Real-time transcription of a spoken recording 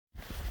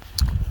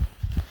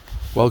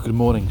Well, good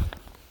morning.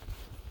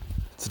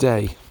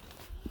 Today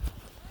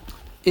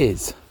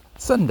is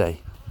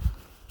Sunday,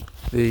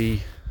 the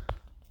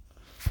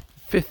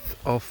 5th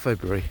of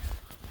February,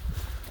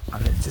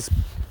 and it's just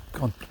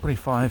gone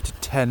 25 to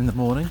 10 in the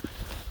morning,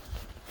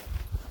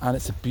 and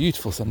it's a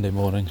beautiful Sunday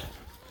morning.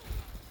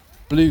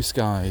 Blue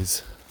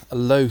skies, a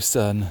low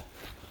sun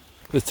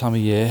this time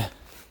of year,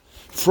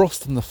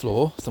 frost on the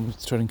floor, so I'm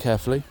treading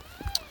carefully,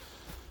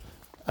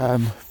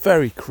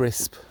 very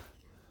crisp,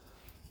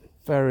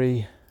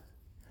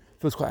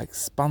 feels quite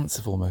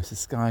expansive almost. The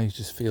sky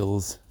just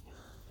feels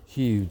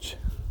huge.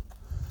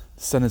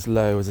 The sun is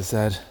low, as I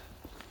said,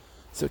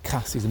 so it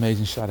casts these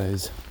amazing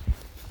shadows.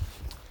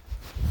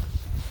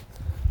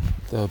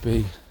 There'll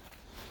be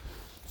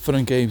fun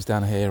and games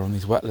down here on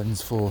these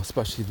wetlands for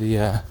especially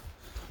the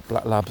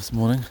black lab this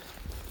morning.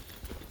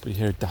 But you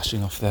hear her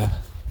dashing off there.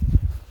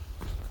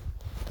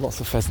 Lots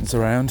of pheasants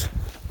around.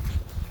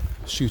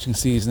 Shooting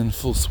season in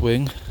full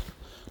swing.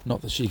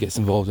 Not that she gets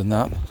involved in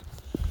that.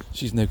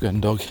 She's no gun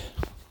dog.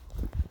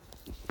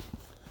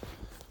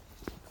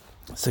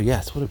 So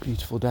yes, what a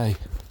beautiful day.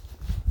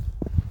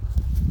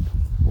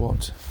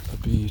 What a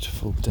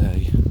beautiful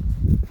day.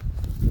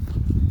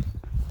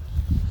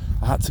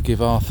 I had to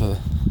give Arthur,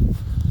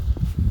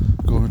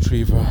 the golden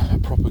retriever, a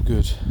proper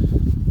good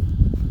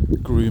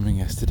grooming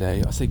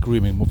yesterday. I say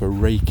grooming, more of a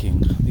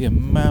raking. The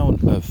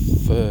amount of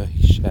fur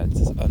he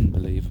sheds is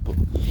unbelievable.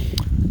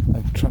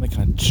 I'm trying to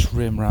kind of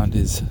trim around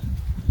his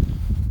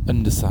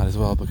underside as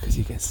well because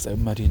he gets so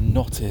muddy and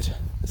knotted.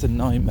 It's a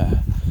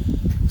nightmare.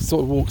 The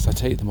sort of walks I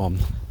take them on,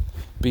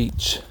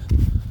 beach,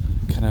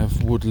 kind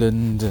of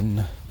woodland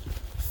and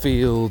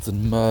fields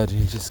and mud, and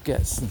he just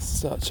gets in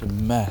such a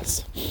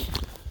mess.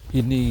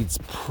 He needs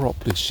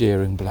properly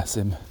shearing, bless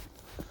him.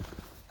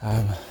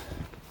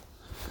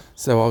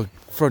 So our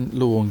front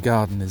lawn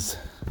garden is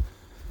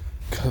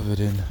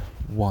covered in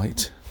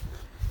white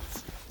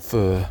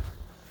fur.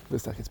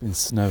 Looks like it's been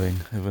snowing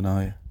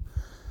overnight.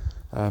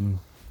 But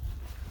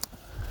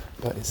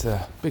it's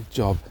a big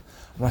job,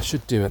 and I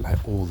should do it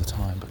like all the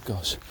time, but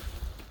gosh,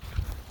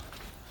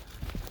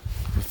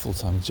 it's a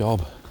full-time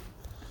job.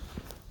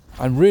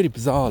 And really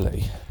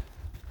bizarrely,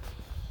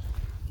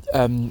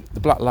 the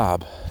black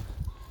lab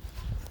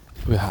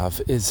we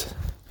have is,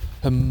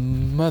 her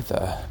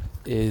mother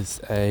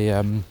is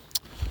a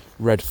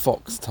red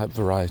fox type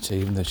variety,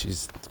 even though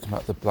she's come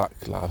out of the black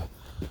lab.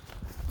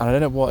 And I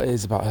don't know what it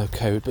is about her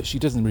coat, but she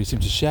doesn't really seem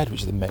to shed,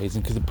 which is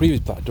amazing, because the previous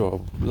black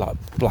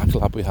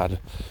lab we had,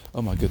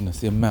 oh my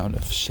goodness, the amount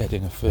of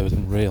shedding of fur was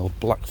unreal.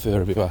 Black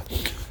fur everywhere,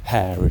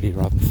 hair really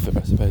rather than fur,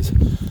 I suppose.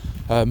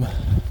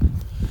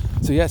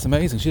 So yeah, it's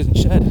amazing, she doesn't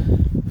shed.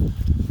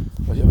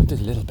 Well, I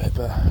did a little bit,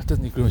 but it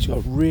doesn't need grooming. She's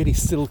got a really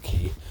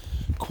silky,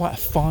 quite a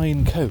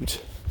fine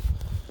coat.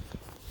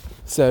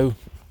 So,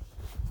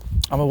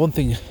 and one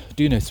thing I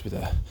do notice with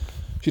her,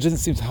 she doesn't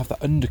seem to have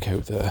that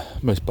undercoat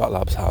that most black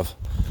labs have.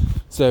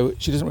 So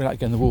she doesn't really like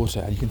getting in the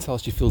water, and you can tell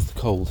she feels the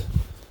cold.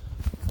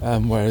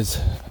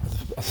 Whereas,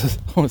 I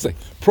want to say,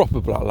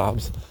 proper black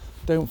labs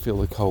don't feel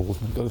the cold.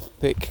 They've got a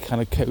thick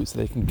kind of coat so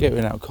they can go in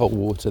and out of cold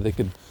water, they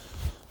can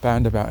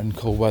bound about in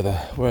cold weather.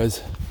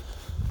 Whereas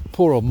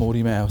poor old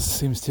Maudie Mouse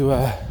seems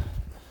to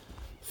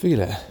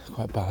feel it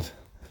quite bad.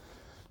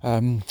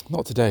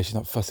 Not today, she's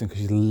not fussing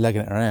because she's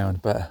legging it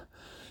around, but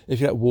if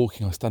you're out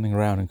walking or standing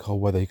around in cold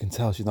weather, you can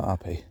tell she's not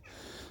happy.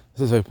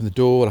 Just open the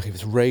door, like if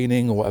it's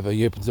raining or whatever,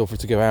 you open the door for her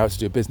to go out to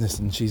do business,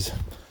 and she's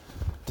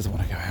doesn't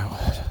want to go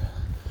out,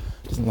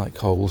 doesn't like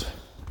cold.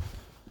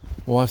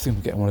 Well, I've seen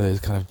her getting one of those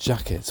kind of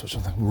jackets, which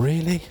I'm like,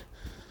 really?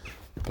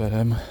 But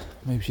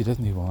maybe she does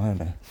need one, I don't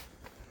know.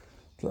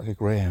 It's like a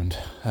greyhound.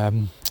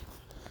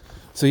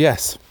 So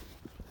yes,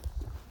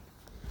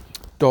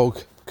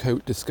 dog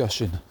coat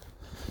discussion.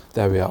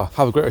 There we are.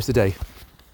 Have a great rest of the day.